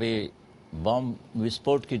 अभी बॉम्ब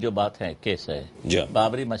विस्फोट की जो बात है, केस है,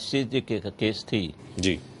 बाबरी मस्जिद के केस थी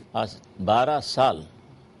जी. आज 12 साल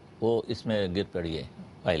वो इसमें गिर पड़ी है.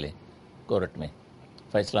 फाइलें कोर्ट में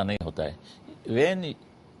फैसला नहीं होता है. When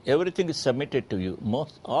everything is submitted to you,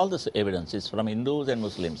 all this evidence is from Hindus and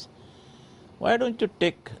Muslims. Why don't you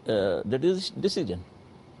take the decision?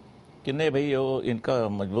 कि नहीं भाई वो इनका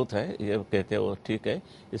मजबूत है, ये कहते हैं वो ठीक है,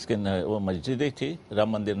 इसके वो मस्जिद ही थी, राम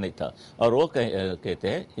मंदिर नहीं था. और वो कहते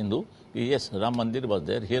हैं हिंदू कि यस राम मंदिर was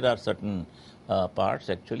there, here are certain parts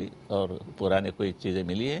actually, और पुराने कोई चीज़ें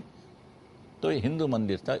मिली है, तो ये हिंदू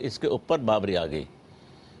मंदिर था, इसके ऊपर बाबरी आ गई.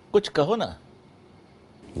 कुछ कहो ना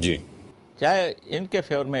जी. चाहे इनके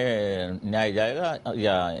फेवर में न्याय जाएगा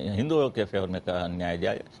या हिंदुओं के फेवर में का न्याय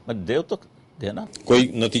जाएगा, मत देव तो देना.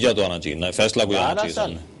 कोई नतीजा तो आना चाहिए ना, फैसला कोई आना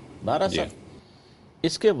चाहिए. 12 साल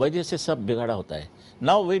इसके वजह से सब बिगाड़ा होता है.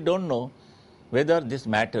 Now we don't know whether this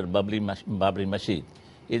matter Babri मस्जिद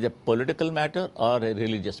इज ए पॉलिटिकल मैटर और a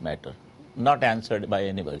religious matter, not answered bye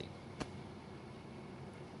anybody.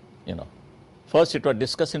 You know, first it was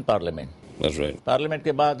discuss in parliament. That's right. Parliament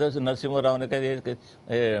के बाद नरसिम्हा राव ने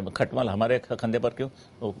कहा खटमल हमारे कंधे पर क्यों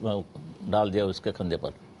डाल दिया, उसके कंधे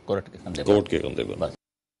पर, कोर्ट के कंधे पर. बस.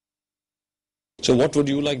 So what would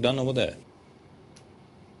you like done over there?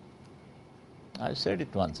 I said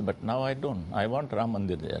it once, but now I don't. I want Ram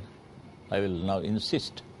Mandir there. I will now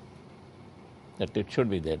insist that it should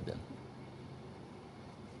be there then.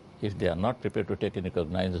 If they are not prepared to take any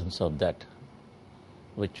cognizance of that,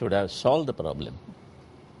 which should have solved the problem.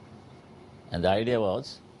 And the idea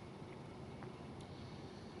was,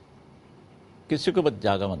 किसी को बस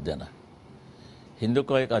जागा मत देना. हिंदू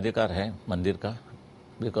को एक अधिकार है मंदिर का,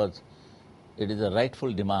 because it is a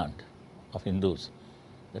rightful demand of Hindus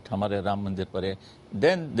that हमारे राम मंदिर पर है.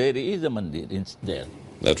 Then there is a mandir in there.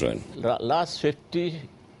 That's right. Last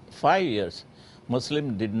 55 years,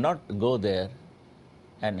 Muslim did not go there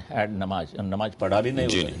and had नमाज. नमाज पढ़ा भी नहीं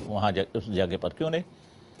वहाँ उस जगह पर. क्यों नहीं?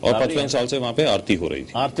 और 55 साल से वहाँ पे आरती हो रही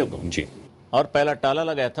थी. आरती को जी. और पहला ताला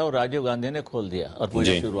लगाया था और राजीव गांधी ने खोल दिया और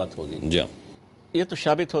पूरी शुरुआत हो गई. ये तो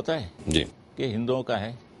साबित होता है जी कि हिंदुओं का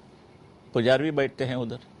है. पुजारी भी बैठते हैं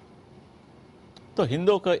उधर. तो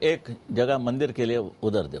हिंदुओं को एक जगह मंदिर के लिए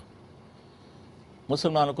उधर दो,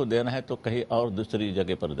 मुसलमानों को देना है तो कहीं और दूसरी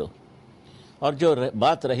जगह पर दो. और जो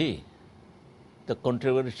बात रही द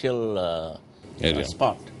कंट्रोवर्शियल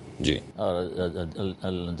स्पॉट जी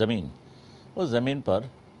और जमीन, उस जमीन पर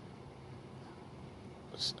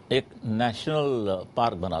एक नेशनल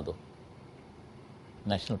पार्क बना दो,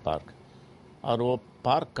 नेशनल पार्क, और वो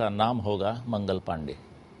पार्क का नाम होगा मंगल पांडे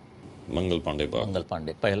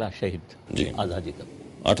पार्क. पहला शहीद आजादी का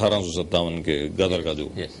 1857 के गदर का जो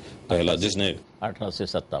पहला जिसने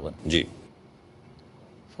 1857 जी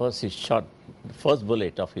first is shot first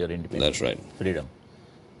bullet of your independence. That's right. Freedom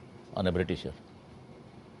on A britisher.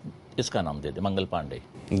 इसका नाम दे दे Mangal Pandey.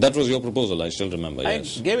 That was your proposal, I still remember. I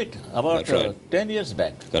yes. gave it about 10 years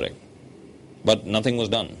back. Correct. But nothing was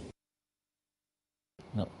done.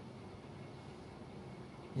 No.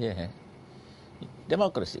 ये है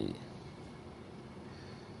democracy.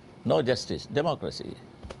 No justice, democracy.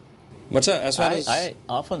 But sir, as far as I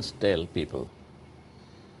often tell people,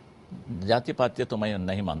 जाति पाति तो मैं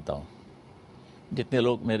नहीं मानता हूँ. जितने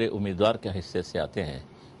लोग मेरे उम्मीदवार के हिस्से से आते हैं,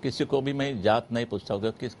 किसी को भी मैं जात नहीं पूछता होगा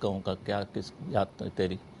किस कहूँगा क्या किस जात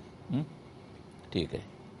तेरी. ठीक है.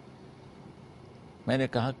 मैंने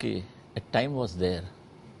कहा कि a time was there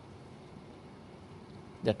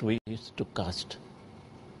that we used to cast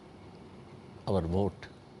our vote.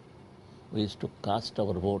 We used to cast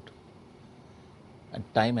our vote, and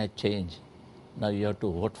time had changed. Now you have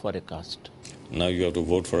to vote for a caste. Now you have to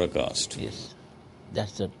vote for a caste. Yes,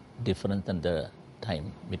 that's the difference in the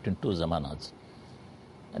time between two zamanas.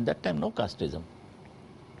 And that time, no casteism.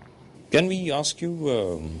 Can we ask you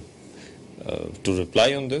to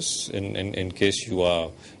reply on this in case you are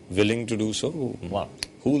willing to do so? What?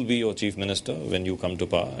 Who will be your chief minister when you come to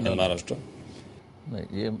power in Maharashtra? नहीं,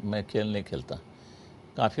 ये मैं खेल नहीं खेलता.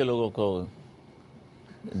 काफ़ी लोगों को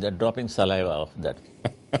they're dropping saliva of that.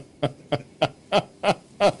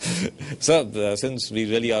 Sir, since we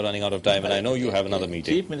really are running out of time and I know you have another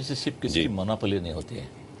meeting. Chief ministership किसी की monopoly नहीं होती है.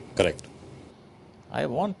 Correct. I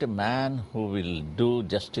want a man who will do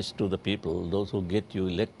justice to the people, those who get you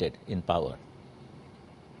elected in power.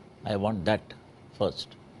 I want that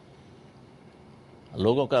first.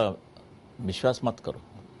 लोगों का विश्वास मत करो,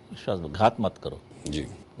 विश्वासघात मत करो. जी.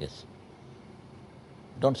 Yes.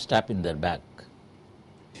 Don't stab in their back.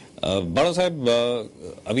 बड़ा साहब,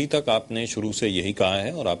 अभी तक आपने शुरू से यही कहा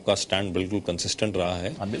है और आपका स्टैंड बिल्कुल कंसिस्टेंट रहा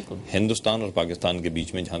है. हाँ, बिल्कुल. हिंदुस्तान और पाकिस्तान के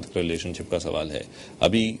बीच में जहां तक रिलेशनशिप का सवाल है,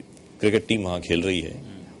 अभी क्रिकेट टीम वहां खेल रही है,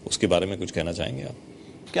 उसके बारे में कुछ कहना चाहेंगे आप?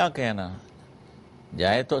 क्या कहना,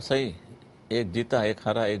 जाए तो सही, एक जीता एक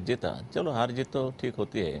हारा एक जीता, चलो हार जीत तो ठीक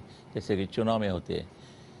होती है, जैसे कि चुनाव में होती है.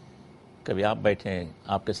 कभी आप बैठे,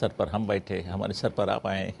 आपके सर पर हम बैठे, हमारे सर पर आप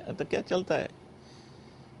आए, तो क्या चलता है.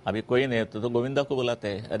 अभी कोई नहीं तो गोविंदा को बुलाते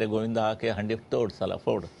हैं, अरे गोविंदा आके हंडी तोड़, साला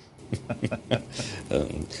फोड़.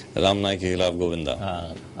 राम नायक के खिलाफ गोविंदा.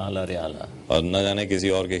 हाँ, आला रे आला. और न जाने किसी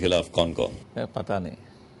और के खिलाफ कौन कौन, पता नहीं.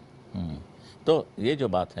 तो ये जो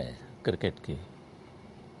बात है क्रिकेट की,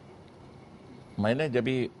 मैंने जब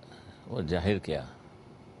भी वो जाहिर किया,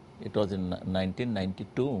 इट वॉज इन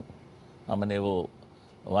 1992, हमने वो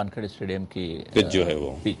वानखेड़े स्टेडियम की पिच जो है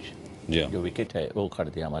वो पिच जो विकेट है वो उखाड़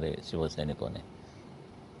दिया हमारे शिव सैनिकों ने.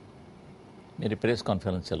 मेरी प्रेस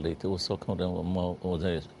कॉन्फ्रेंस चल रही थी उस वक्त,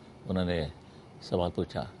 उन्होंने सवाल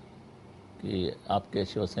पूछा कि आपके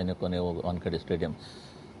शिव सैनिकों ने वो Wankhede stadium.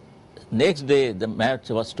 Next day, the match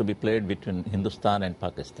was to be played between Hindustan and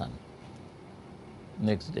Pakistan.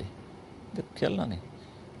 Next day. खेलना नहीं.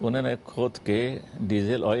 उन्होंने खोद के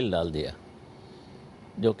डीजल ऑयल डाल दिया,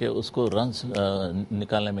 जो कि उसको रन्स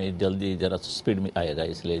निकालने में जल्दी जरा स्पीड में आएगा,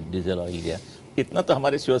 इसलिए डीजल ऑयल दिया. इतना तो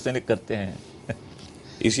हमारे शिवसैनिक करते हैं.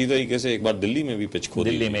 इसी तरीके से एक बार दिल्ली में भी पिच खोदी,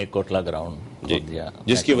 दिल्ली में कोटला ग्राउंड खोद दिया,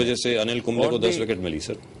 जिसकी वजह से अनिल कुंबले को 10 विकेट मिली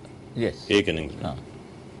सर. यस, एक इनिंग्स में.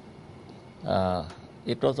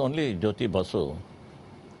 It was only Jyoti Basu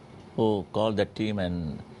who called the team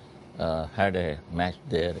and had a match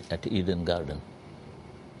there at Eden Garden.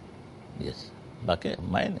 Yes. बाकी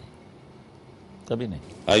मैं नहीं, कभी नहीं.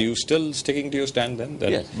 Are you still sticking to your stand then?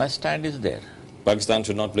 Yes, my stand is there. Pakistan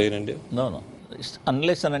should not play in India? No. It's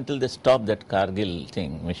unless and until they stop that Kargil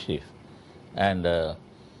thing, mischief, and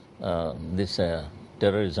this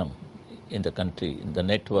terrorism in the country, the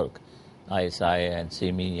network, ISI and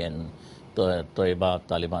SIMI and Taiba,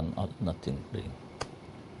 Taliban, और nothing doing.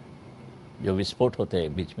 जो विस्फोट होते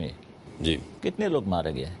हैं बीच में जी, कितने लोग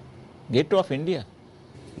मारे गए. Gate of India,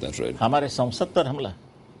 That's right. हमारे संसद पर हमला,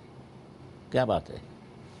 क्या बात है.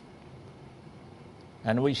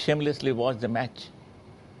 And we shamelessly watch the match.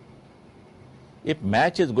 If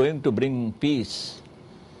match is going to bring peace,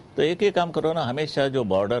 तो एक ही काम करो ना, हमेशा जो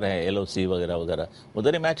बॉर्डर है LOC वगैरह वगैरह,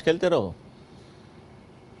 उधर ही मैच खेलते रहो.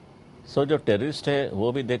 सो जो टेररिस्ट है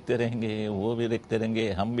वो भी देखते रहेंगे, वो भी देखते रहेंगे,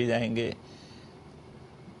 हम भी जाएंगे,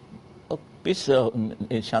 और पीस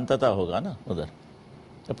शांतता होगा ना उधर.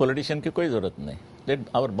 तो पॉलिटिशियन की कोई ज़रूरत नहीं. Late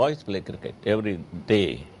our boys play cricket every day.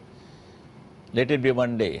 Let it be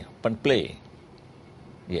one day, but play.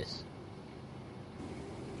 Yes.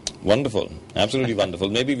 Wonderful. Absolutely wonderful.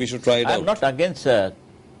 Maybe we should try it out. I'm not against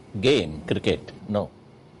game, cricket. No.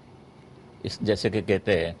 इस जैसे कि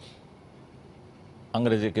कहते हैं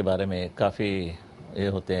अंग्रेजी के बारे में काफ़ी ये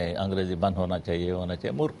होते हैं, अंग्रेजी बंद होना चाहिए, होना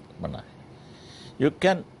चाहिए. मूर्ख बना है. यू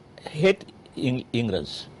कैन हेट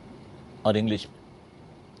इंग्लिश और English,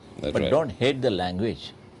 but don't hate the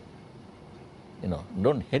language.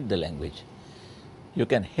 Don't hate the language. You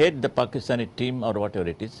can hate the Pakistani team or whatever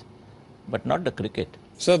it is, but not the cricket.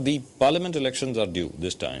 Sir, the parliament elections are due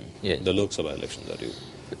this time. Yes. The Lok Sabha elections are due.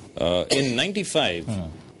 In 95,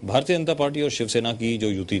 Bharatiya Janata party और शिवसेना की जो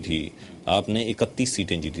युति थी, आपने 31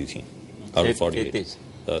 सीटें जीती थी. Out of 48.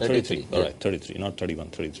 33. All right, 33, not 31,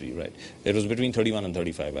 33, right. It was between 31 and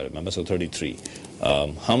 35, I remember, so 33.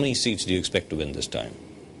 How many seats do you expect to win this time?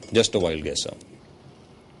 Just a wild guess, sir.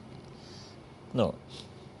 No.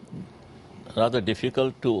 rather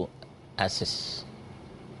difficult to assess.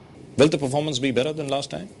 Will the performance be better than last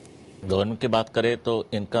time? Government की बात करें तो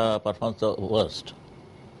इनका performance तो worst.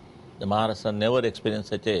 The Maharashtra never experienced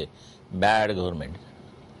such a bad government,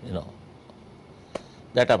 you know.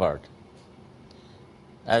 That apart,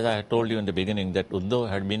 as I had told you in the beginning, that Udhav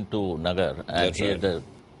had been to Nagar and That's he had a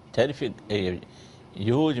terrific, a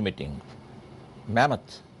huge meeting,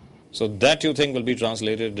 mammoth. So that you think will be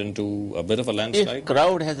translated into a bit of a landslide? If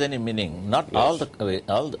crowd has any meaning, not Yes.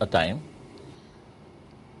 all the time,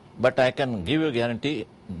 but I can give you a guarantee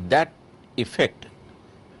that effect,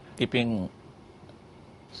 keeping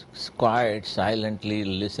quiet, silently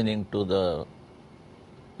listening to the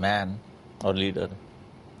man or leader,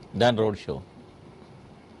 than road show.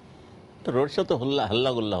 तो road show तो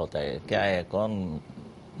हल्ला गुल्ला होता है. क्या है, कौन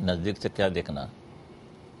नजदीक से क्या देखना.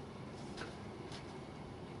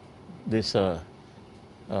 This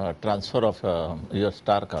transfer of your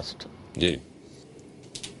star cast. जी.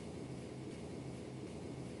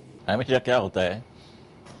 हमेशा क्या होता है,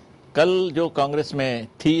 कल जो कांग्रेस में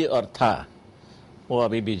थी और था वो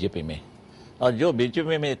अभी बीजेपी में, और जो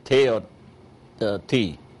बीजेपी में थे और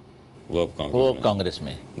थी वो कांग्रेस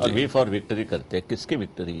में. और वी फॉर विक्ट्री करते. किसकी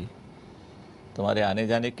विक्ट्री? तुम्हारे आने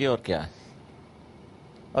जाने की. और क्या.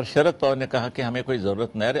 और शरद पवार ने कहा कि हमें कोई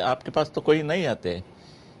जरूरत नहीं. अरे आपके पास तो कोई नहीं आते,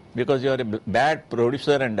 because you R a bad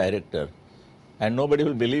producer and director and nobody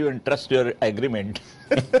will believe and trust your agreement.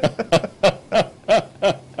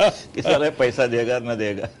 कि सारा पैसा देगा ना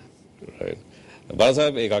देगा. बाला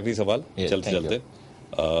साहब, एक आखिरी सवाल चलते चलते.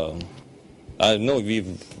 I know we've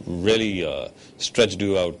really stretched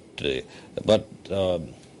you out today, but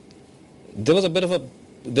there was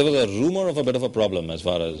a rumor of a bit of a problem as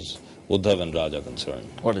far as Udhav and Raj are concerned.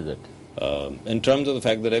 What is it? In terms of the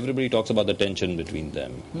fact that everybody talks about the tension between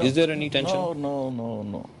them. No. Is there any tension?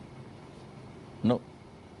 No.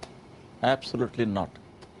 Absolutely not.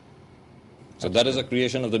 So that is a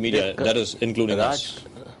creation of the media, that is including us.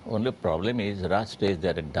 Only problem is Raj stays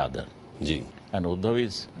there at Dadar. Ji. And Udhav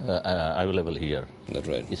is available here. That's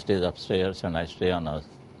right. He stays upstairs and I stay on a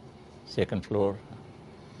second floor.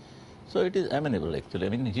 So it is amenable actually. I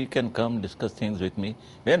mean, he can come discuss things with me.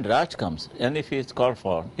 When Raj comes, and if he is called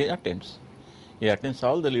for, he attends. He attends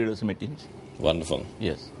all the leaders' meetings. Wonderful.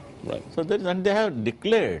 Yes. Right. So and they have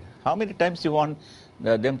declared. How many times you want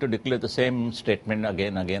them to declare the same statement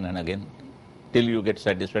again and again? Till you get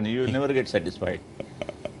satisfied. You will never get satisfied.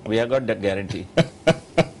 We have got that guarantee.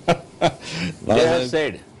 They have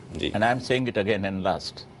said, and I am saying it again and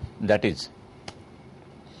last, that is,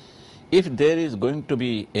 if there is going to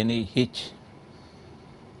be any hitch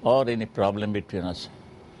or any problem between us,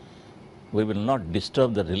 we will not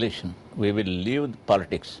disturb the relation. We will leave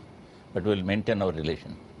politics, but we will maintain our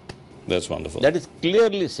relation. That's wonderful. That is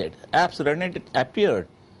clearly said. Absolutely. And it appeared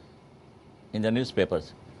in the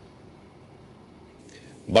newspapers.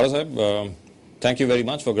 Balasaheb, thank you very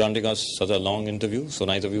much for granting us such a long interview. So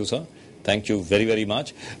nice of you, sir. Thank you very, very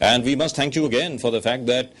much. And we must thank you again for the fact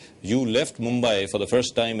that you left Mumbai for the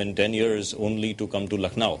first time in 10 years only to come to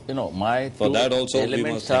Lucknow. You know, my for two that also elements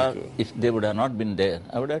we must are, thank you. if they would have not been there,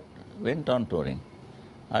 I would have went on touring.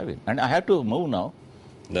 I will. And I have to move now.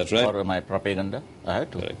 That's right. For my propaganda. I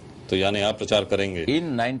have to. Correct. तो यानी आप प्रचार करेंगे.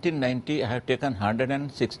 In 1990, I have taken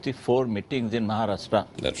 164 meetings in Maharashtra.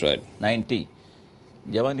 That's right. 90.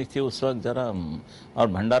 जवानी थी उस वक्त जरा, और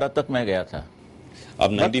भंडारा तक मैं गया था.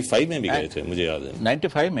 आप 95 में भी गए थे, मुझे याद है.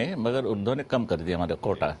 95 में, मगर उद्धव ने कम कर दिया हमारा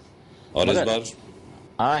कोटा. और इस बार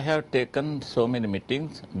I have taken so many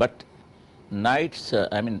meetings, but nights,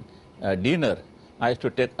 dinner, I used to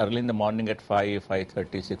take early in the morning at 5,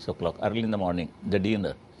 5:30, 6 o'clock. Early in the morning, the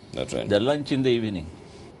dinner. That's right. The lunch in the evening.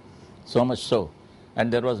 So much so.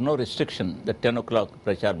 And there was no restriction that 10 o'clock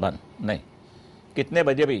प्रचार बंद. नहीं. कितने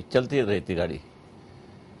बजे भी चलती रहती गाड़ी.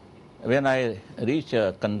 When I reached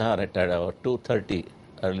Kandahar at about 2:30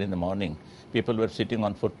 early in the morning, people were sitting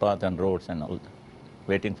on footpath and roads and all,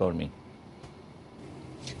 waiting for me.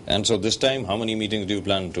 And so this time, how many meetings do you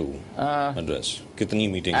plan to address? Kitni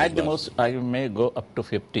meetings? At the most, I may go up to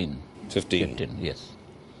 15. 15, yes.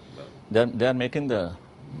 They are making the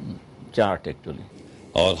chart actually.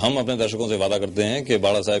 और हम अपने दर्शकों से वादा करते हैं कि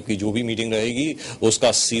बाला साहब की जो भी मीटिंग रहेगी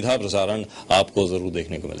उसका सीधा प्रसारण आपको जरूर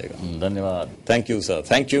देखने को मिलेगा. धन्यवाद. Thank you sir.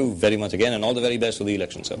 Thank you very much again and all the very best for the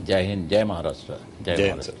election sir. जय हिंद, जय महाराष्ट्र. जय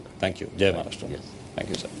हिंद सर. Thank you. जय Maharashtra. Yes. Thank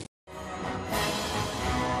you sir.